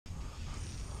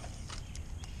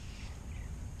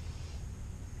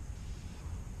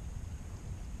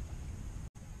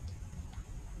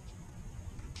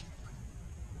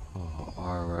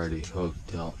already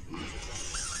hooked up.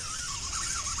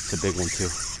 It's a big one too.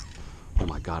 Oh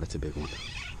my God, it's a big one.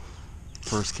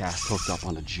 First cast hooked up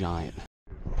on a giant.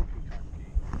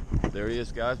 There he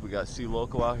is, guys. We got Sea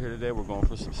Loco out here today. We're going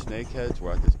for some snakeheads.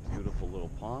 We're at this beautiful little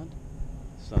pond.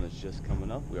 The sun is just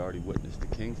coming up. We already witnessed the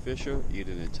kingfisher eat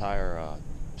an entire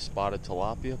spotted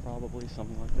tilapia, probably,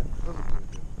 something like that.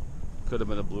 Could have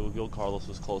been a bluegill. Carlos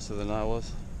was closer than I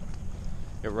was.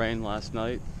 It rained last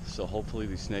night, so hopefully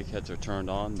these snakeheads are turned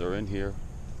on. They're in here.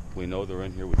 We know they're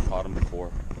in here. We've caught them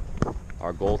before.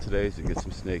 Our goal today is to get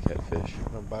some snakehead fish.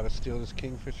 I'm about to steal this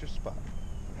kingfisher spot.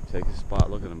 Take his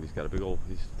spot. Look at him. He's got a big old.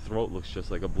 His throat looks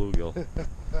just like a bluegill.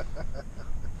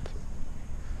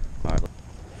 All right.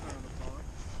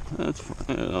 That's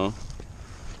fine, you know.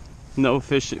 No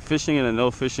fishing and a no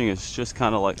fishing is just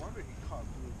kind of like.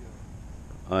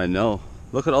 I know.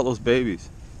 Look at all those babies.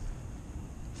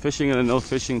 Fishing in a no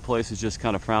fishing place is just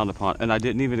kind of frowned upon. And I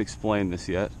didn't even explain this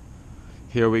yet.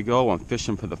 Here we go. I'm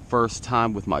fishing for the first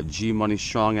time with my G Money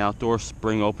Strong Outdoor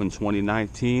Spring Open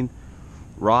 2019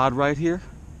 rod right here.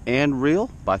 And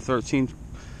reel by 13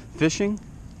 Fishing.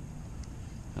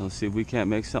 And let's see if we can't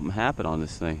make something happen on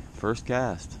this thing. First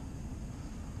cast.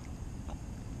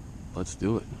 Let's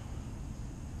do it.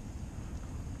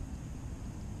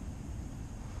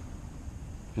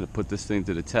 Gonna put this thing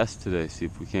to the test today, see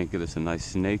if we can't get us a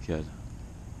nice snakehead.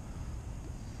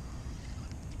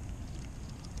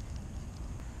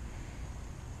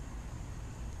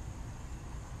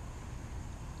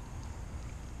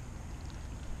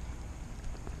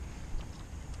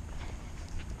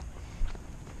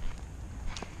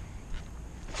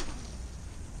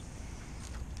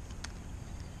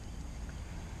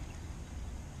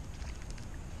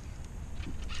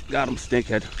 Got him,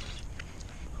 snakehead.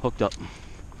 Hooked up.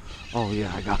 Oh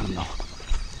yeah, I got him though.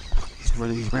 He's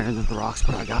ran into the rocks,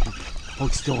 but I got him. Oh,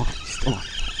 he's still on. He's still on.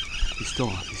 He's still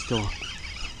on. He's still on.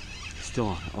 He's still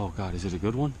on. Oh God, is it a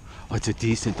good one? Oh, it's a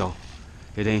decent though.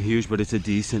 It ain't huge, but it's a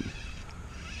decent.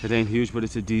 It ain't huge, but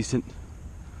it's a decent.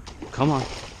 Come on.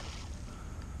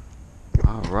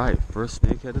 All right, first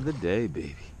snakehead of the day,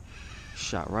 baby.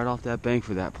 Shot right off that bank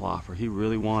for that plopper. He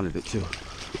really wanted it too.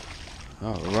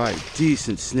 All right,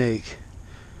 decent snake.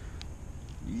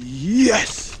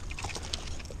 Yes!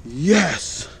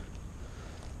 Yes!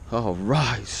 All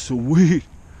right, sweet.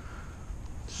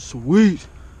 Sweet.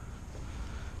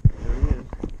 There he is.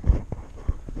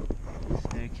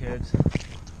 Snakeheads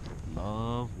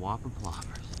love whopper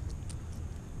ploppers.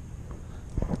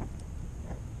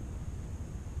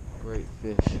 Great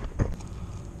fish.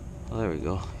 Oh, there we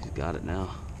go. He's got it now.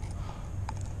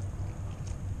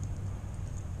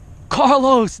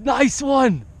 Carlos, nice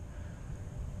one.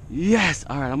 Yes.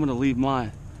 All right, I'm gonna leave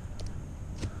mine.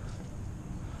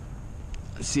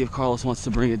 Let's see if Carlos wants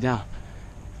to bring it down.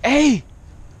 Hey,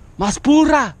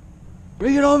 Maspura,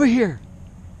 bring it over here.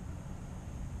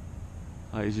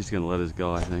 Oh, he's just gonna let us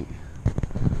go, I think.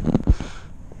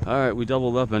 All right, we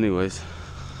doubled up anyways.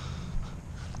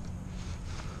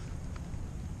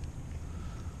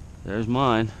 There's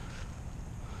mine.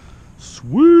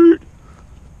 Sweet.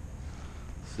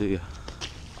 See ya.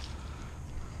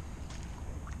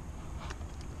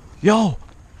 Yo!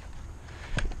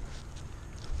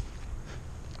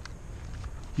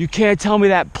 You can't tell me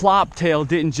that plop tail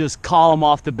didn't just call him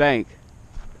off the bank.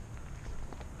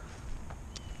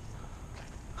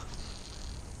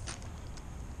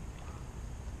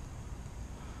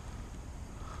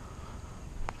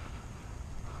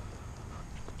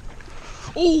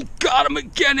 Oh, got him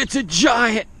again. It's a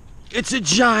giant. It's a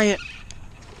giant.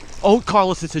 Oh,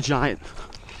 Carlos, it's a giant.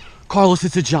 Carlos,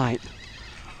 it's a giant.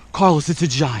 Carlos, it's a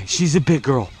giant. She's a big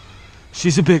girl.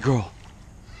 She's a big girl.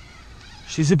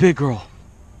 She's a big girl.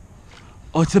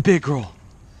 Oh, it's a big girl.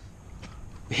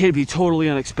 Hit me totally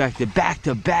unexpected. Back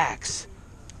to backs.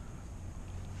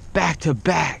 Back to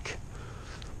back.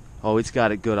 Oh, it's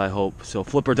got it good, I hope. So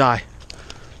flip or die.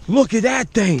 Look at that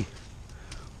thing.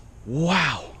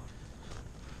 Wow.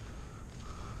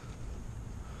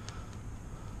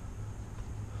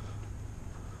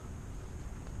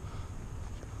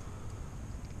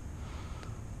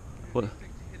 What?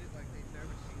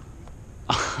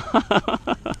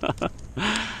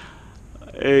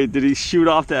 Hey, did he shoot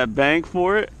off that bank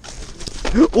for it?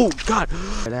 Oh God!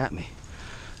 Right at me.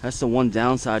 That's the one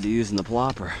downside to using the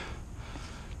plopper.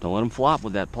 Don't let him flop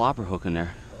with that plopper hook in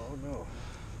there. Oh no!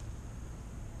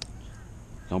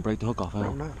 Don't break the hook off.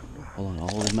 I'm not. Hold on, I'll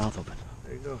hold his mouth open.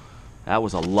 There you go. That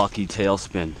was a lucky tail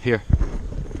spin. Here,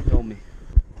 show me.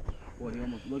 Boy, he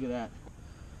almost. Look at that.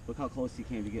 Look how close he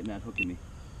came to getting that hook in me.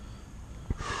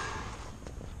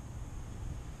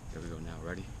 There we go now,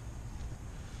 ready?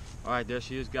 All right, there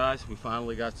she is, guys. We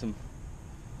finally got some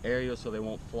area so they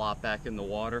won't flop back in the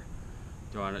water.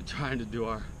 Trying to do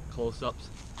our close-ups.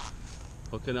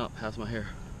 Hooking up. How's my hair?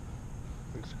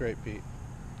 Looks great, Pete.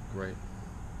 Great.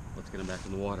 Let's get him back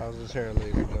in the water. How's his hair,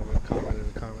 ladies and gentlemen? Comment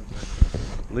in the comment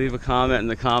section. Leave a comment in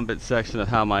the comment section of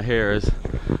how my hair is.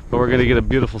 But we're gonna get a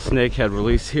beautiful snakehead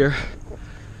release here.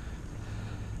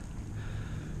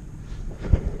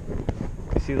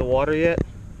 You see the water yet?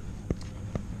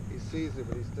 He sees it,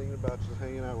 but he's thinking about just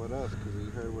hanging out with us because he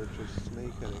heard we're just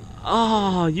snakeheading.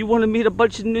 Oh, you want to meet a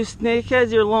bunch of new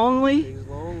snakeheads? You're lonely? He's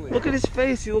lonely. Look at his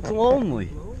face, he looks lonely.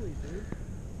 Lonely, dude.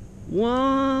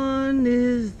 One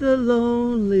is the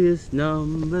loneliest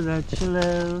number that you'll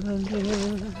ever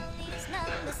hear.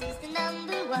 This is the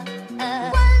number one.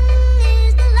 One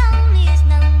is the loneliest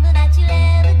number that you'll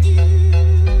ever do.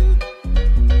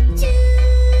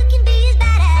 Two can be as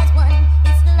bad as one.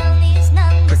 It's the loneliest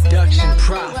number. Production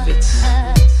profits.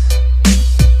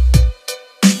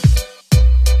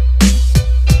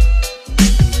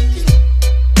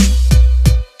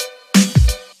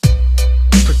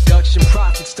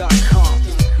 ProductionProfits.com.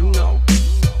 You know.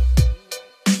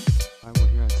 Alright, we're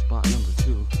here at spot number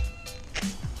 2.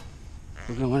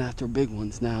 We're going after big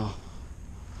ones now.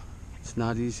 It's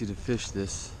not easy to fish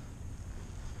this.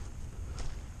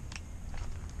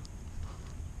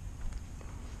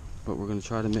 But we're going to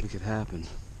try to make it happen.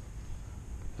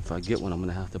 If I get one, I'm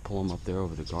going to have to pull them up there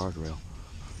over the guardrail.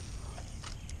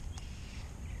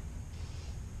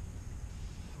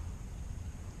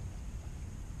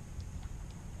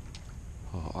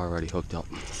 Oh, already hooked up.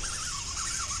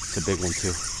 It's a big one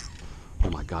too. Oh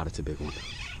my God, it's a big one.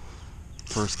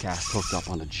 First cast hooked up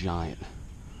on a giant.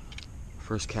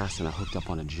 First cast and I hooked up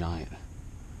on a giant.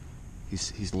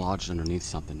 He's lodged underneath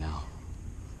something now.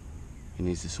 He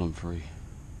needs to swim free.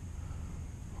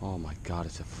 Oh my God,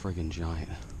 it's a friggin' giant.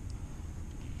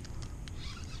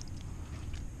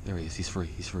 There he is, he's free,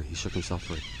 he's free. He shook himself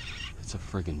free. It's a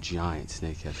friggin' giant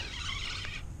snakehead.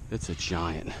 It's a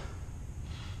giant.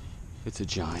 It's a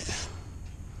giant.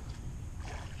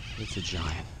 It's a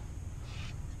giant.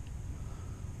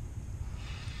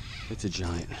 It's a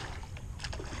giant.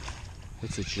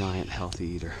 It's a giant healthy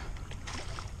eater.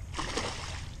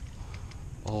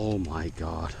 Oh my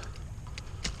God.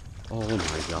 Oh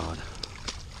my God.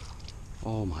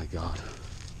 Oh my God.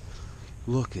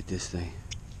 Look at this thing.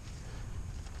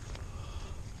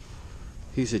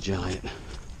 He's a giant.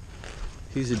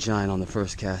 He's a giant on the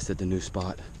first cast at the new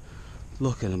spot.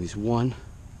 Look at him, he's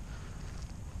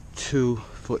 2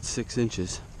 foot 6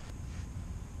 inches.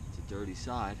 It's a dirty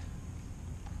side.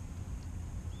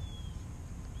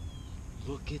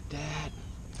 Look at that.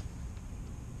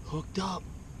 Hooked up.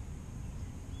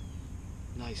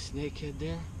 Nice snakehead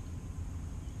there.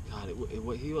 God,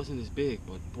 he wasn't as big,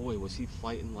 but boy, was he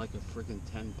fighting like a freaking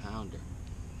 10-pounder.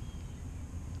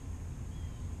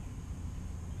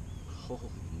 Holy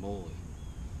moly.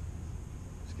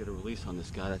 Let's get a release on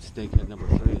this guy. That's snakehead number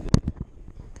 3. There you go.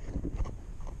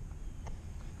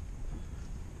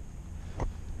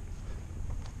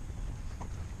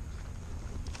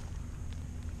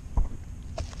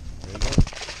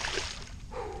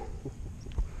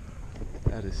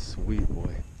 That is sweet,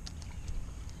 boy.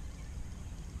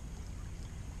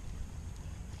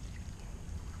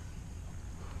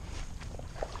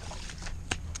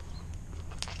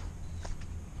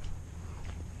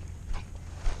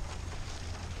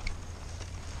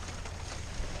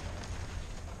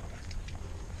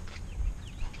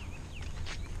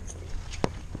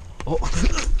 Oh, what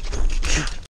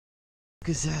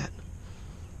is that?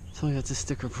 Tell me that's a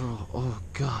sticker pearl. Oh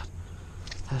God,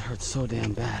 that hurts so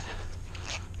damn bad.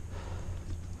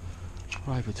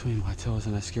 Right between my toes,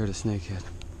 and I scared a snakehead.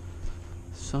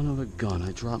 Son of a gun,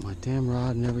 I dropped my damn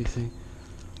rod and everything.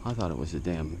 I thought it was a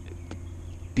damn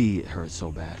bee, it hurt so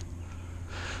bad.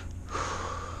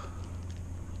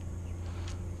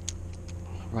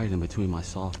 Right in between my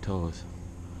soft toes.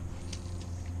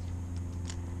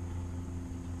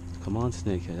 Come on,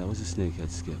 snakehead. That was a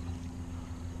snakehead skip.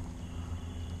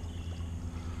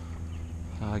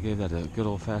 I gave that a good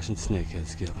old-fashioned snakehead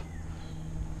skip.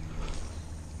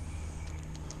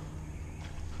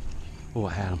 Oh,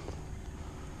 I had him.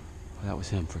 That was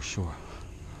him for sure.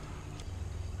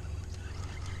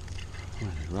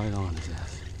 Landed right on his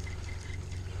ass.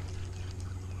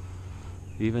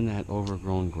 Even that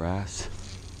overgrown grass,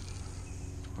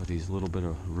 or these little bit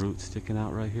of roots sticking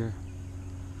out right here,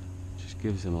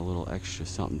 gives him a little extra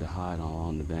something to hide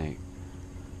on the bank.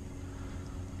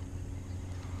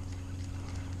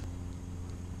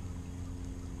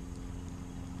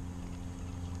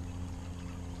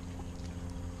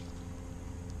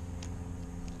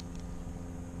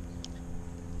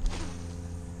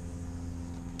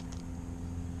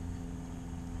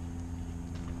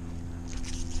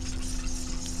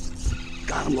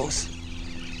 Got him, Los.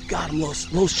 Got him,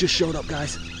 Los. Los just showed up,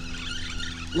 guys.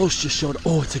 Los just showed up.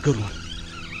 Oh, it's a good one.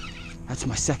 That's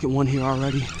my second one here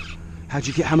already. How'd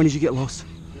you get? How many did you get, Los?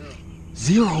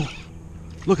 Zero.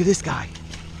 Look at this guy.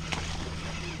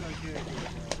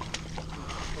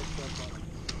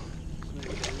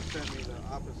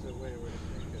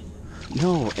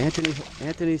 No,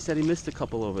 Anthony said he missed a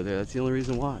couple over there. That's the only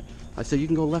reason why. I said you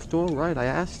can go left or right. I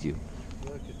asked you.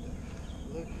 Look at that.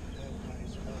 Look at that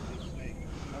nice healthy snake.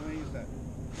 How many is that?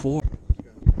 4.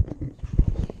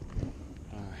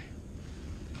 Alright.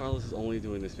 Carlos is only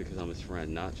doing this because I'm his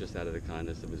friend, not just out of the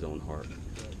kindness of his own heart.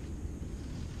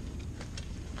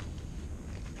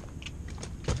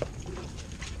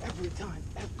 Every time.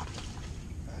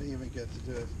 I didn't even get to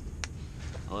do it.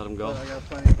 I'll let him go. But I got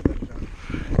plenty of footage on it.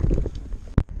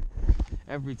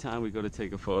 Every time we go to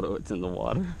take a photo, it's in the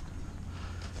water.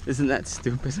 Isn't that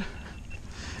stupid?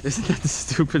 Isn't that the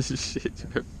stupidest shit you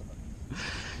ever...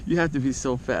 You have to be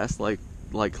so fast like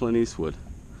Clint Eastwood.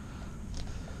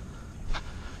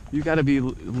 You gotta be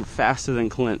faster than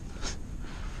Clint.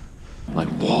 Like,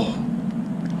 whoa.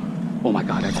 Oh my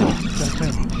God, that's him. That's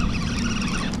him.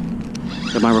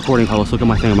 Am I recording, Carlos? Look at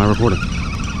my thing. Am I recording?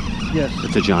 Yes.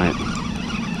 It's a giant.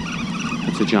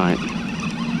 It's a giant.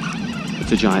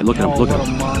 It's a giant. Look at him. Look at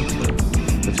him.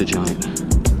 Monster. It's a giant.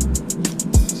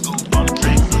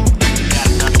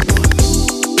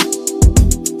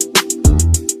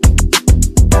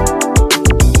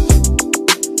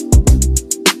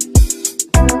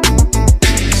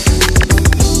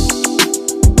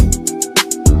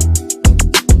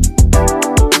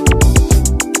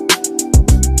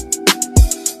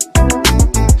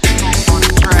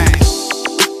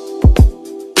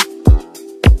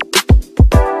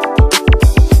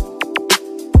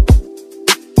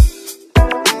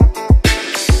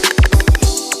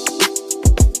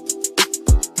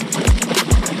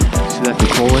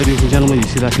 Ladies and gentlemen, you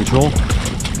see that control?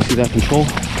 You see that control?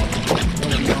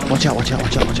 Watch out, watch out,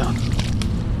 watch out, watch out.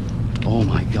 Oh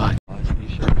my God.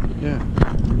 Yeah.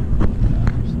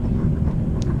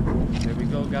 There we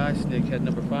go, guys. Snakehead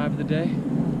number 5 of the day.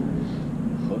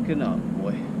 Hooking up,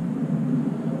 boy.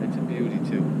 It's a beauty,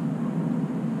 too.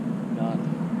 God.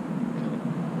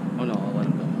 Oh no, I'll let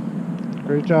him go.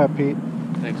 Great job, Pete.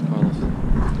 Thanks, Carlos.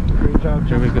 Great job.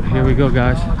 Here we go,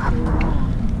 guys.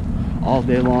 All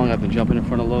day long I've been jumping in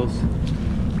front of Lowe's.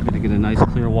 Gonna get a nice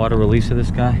clear water release of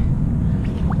this guy.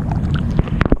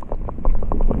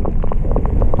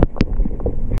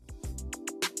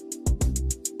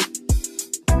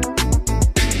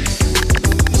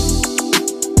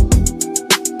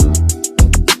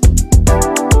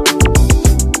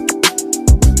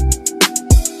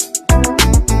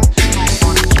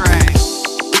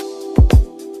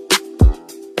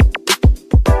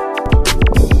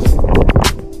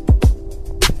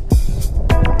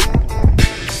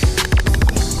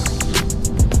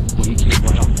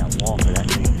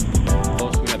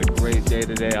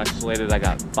 Today isolated, I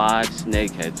got 5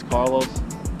 snakeheads, Carlos,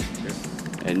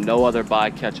 and no other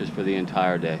bycatches for the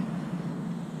entire day.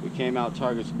 We came out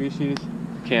target species.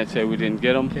 Can't say we didn't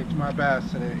get them. Kicked my bass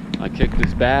today. I kicked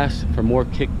this bass. For more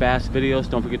kick bass videos,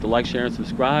 don't forget to like, share, and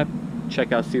subscribe.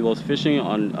 Check out CANALS Fishing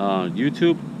on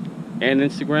YouTube and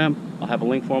Instagram. I'll have a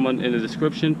link for them in the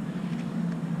description.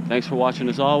 Thanks for watching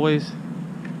as always,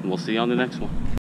 and we'll see you on the next one.